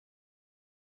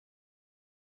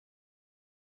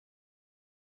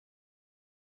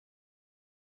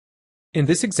In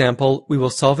this example, we will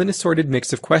solve an assorted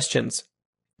mix of questions.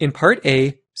 In part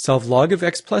A, solve log of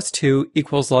x plus 2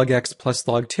 equals log x plus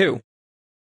log 2.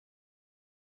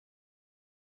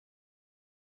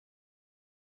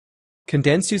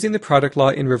 Condense using the product law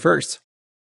in reverse.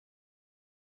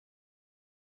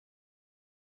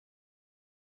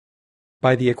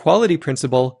 By the equality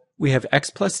principle, we have x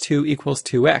plus 2 equals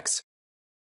 2x.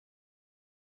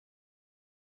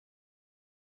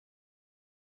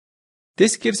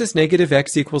 This gives us negative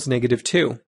x equals negative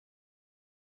 2.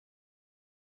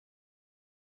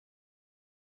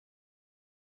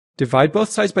 Divide both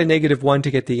sides by negative 1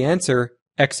 to get the answer,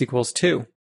 x equals 2.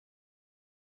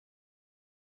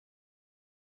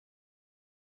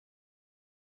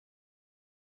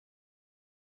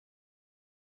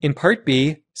 In part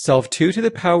B, solve 2 to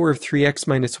the power of 3x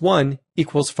minus 1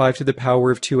 equals 5 to the power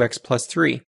of 2x plus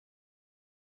 3.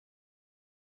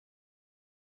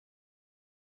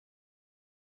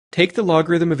 Take the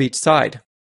logarithm of each side.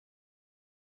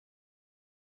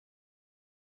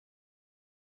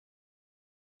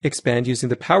 Expand using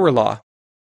the power law.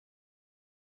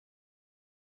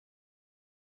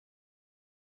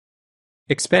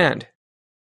 Expand.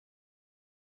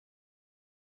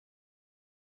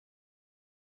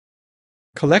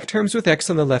 Collect terms with x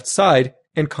on the left side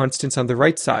and constants on the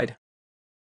right side.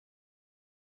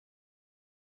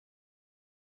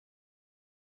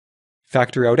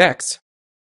 Factor out x.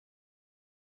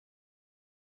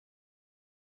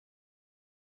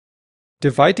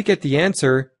 Divide to get the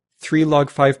answer, 3 log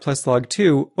 5 plus log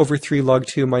 2 over 3 log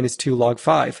 2 minus 2 log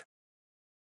 5.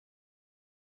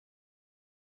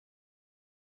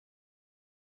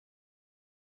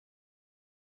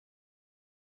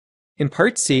 In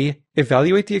part C,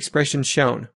 evaluate the expression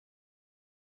shown.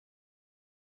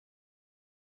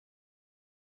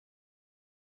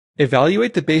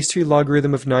 Evaluate the base 3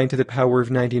 logarithm of 9 to the power of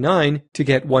 99 to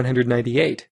get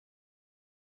 198.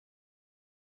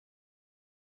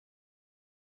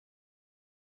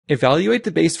 Evaluate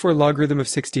the base 4 logarithm of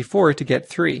 64 to get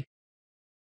 3.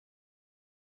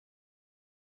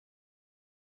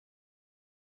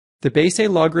 The base a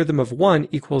logarithm of 1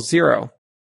 equals 0.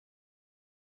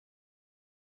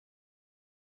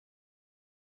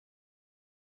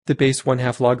 The base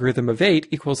 1/2 logarithm of 8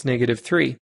 equals negative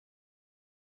 3.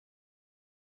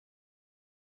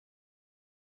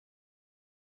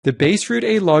 The base root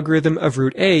a logarithm of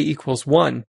root a equals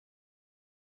 1.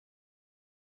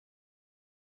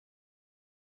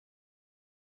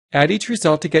 Add each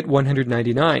result to get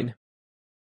 199.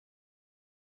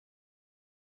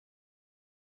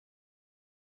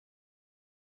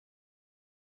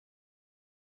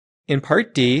 In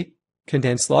part D,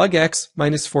 condense log x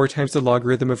minus 4 times the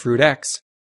logarithm of root x.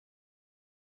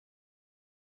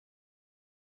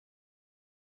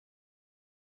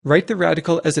 Write the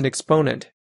radical as an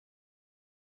exponent.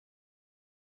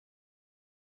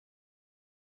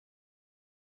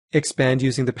 Expand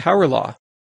using the power law.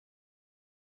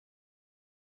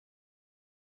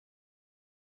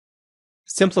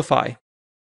 Simplify.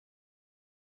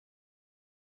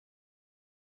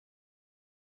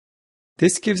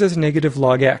 This gives us negative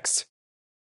log x.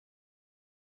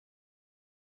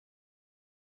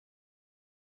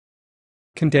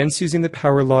 Condense using the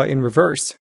power law in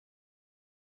reverse.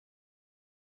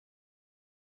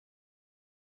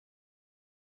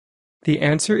 The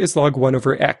answer is log 1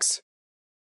 over x.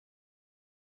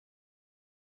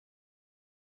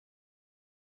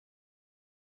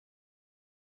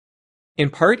 In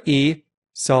part E,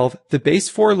 solve the base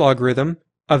 4 logarithm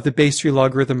of the base 3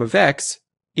 logarithm of x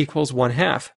equals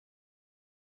 1/2.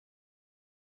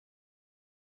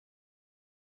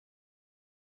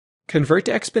 Convert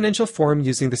to exponential form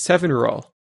using the 7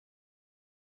 rule.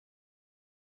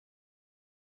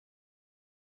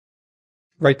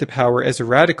 Write the power as a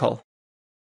radical.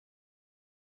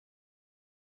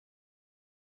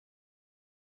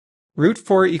 Root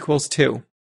 4 equals 2.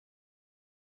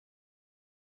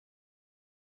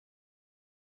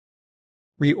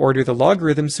 Reorder the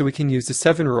logarithm so we can use the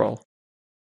 7 rule.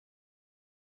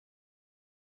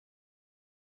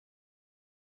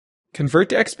 Convert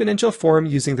to exponential form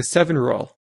using the 7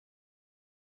 rule.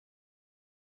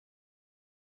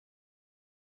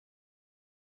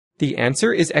 The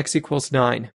answer is x equals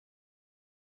 9.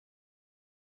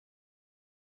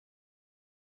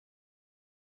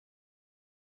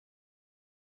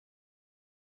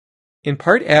 In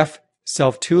part F,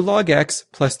 solve 2 log x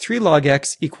plus 3 log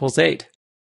x equals 8.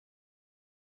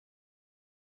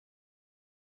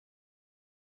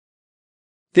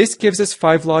 This gives us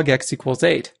 5 log x equals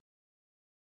 8.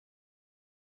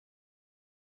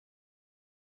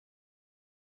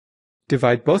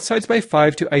 Divide both sides by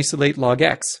 5 to isolate log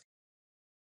x.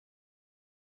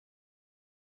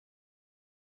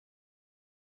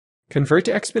 Convert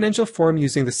to exponential form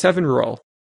using the 7 rule.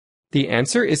 The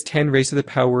answer is 10 raised to the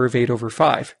power of 8 over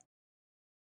 5.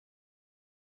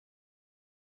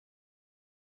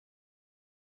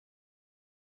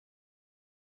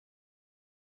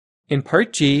 In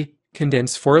part G,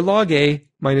 condense 4 log A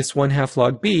minus 1/2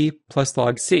 log B plus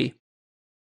log C.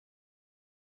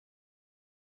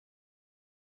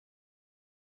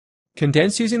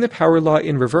 Condense using the power law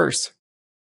in reverse.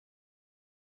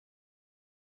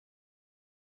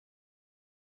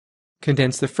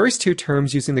 Condense the first two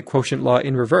terms using the quotient law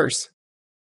in reverse.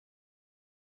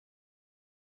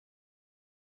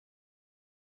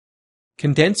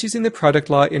 Condense using the product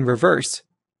law in reverse.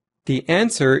 The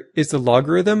answer is the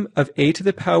logarithm of a to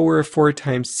the power of 4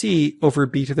 times c over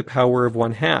b to the power of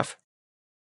 1/2.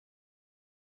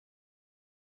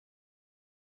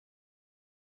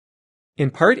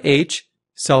 In part H,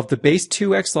 solve the base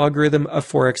 2x logarithm of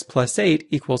 4x plus 8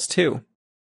 equals 2.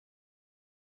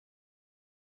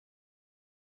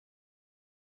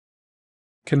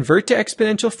 Convert to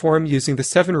exponential form using the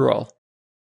 7 rule.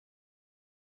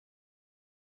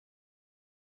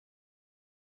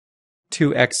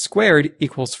 (2x squared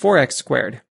equals 4x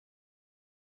squared).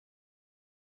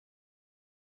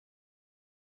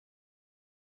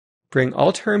 Bring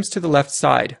all terms to the left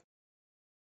side.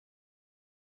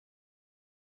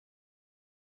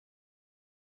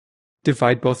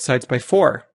 Divide both sides by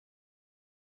 4.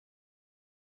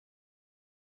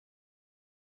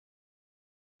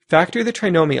 Factor the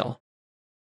trinomial.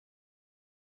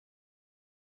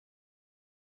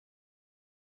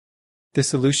 The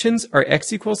solutions are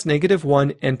x equals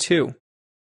 -1 and 2.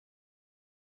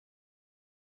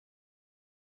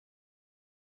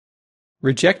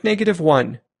 Reject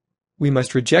 -1. We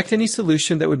must reject any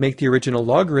solution that would make the original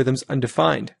logarithms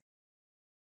undefined.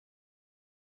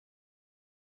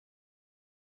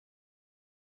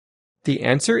 The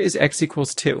answer is x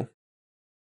equals 2.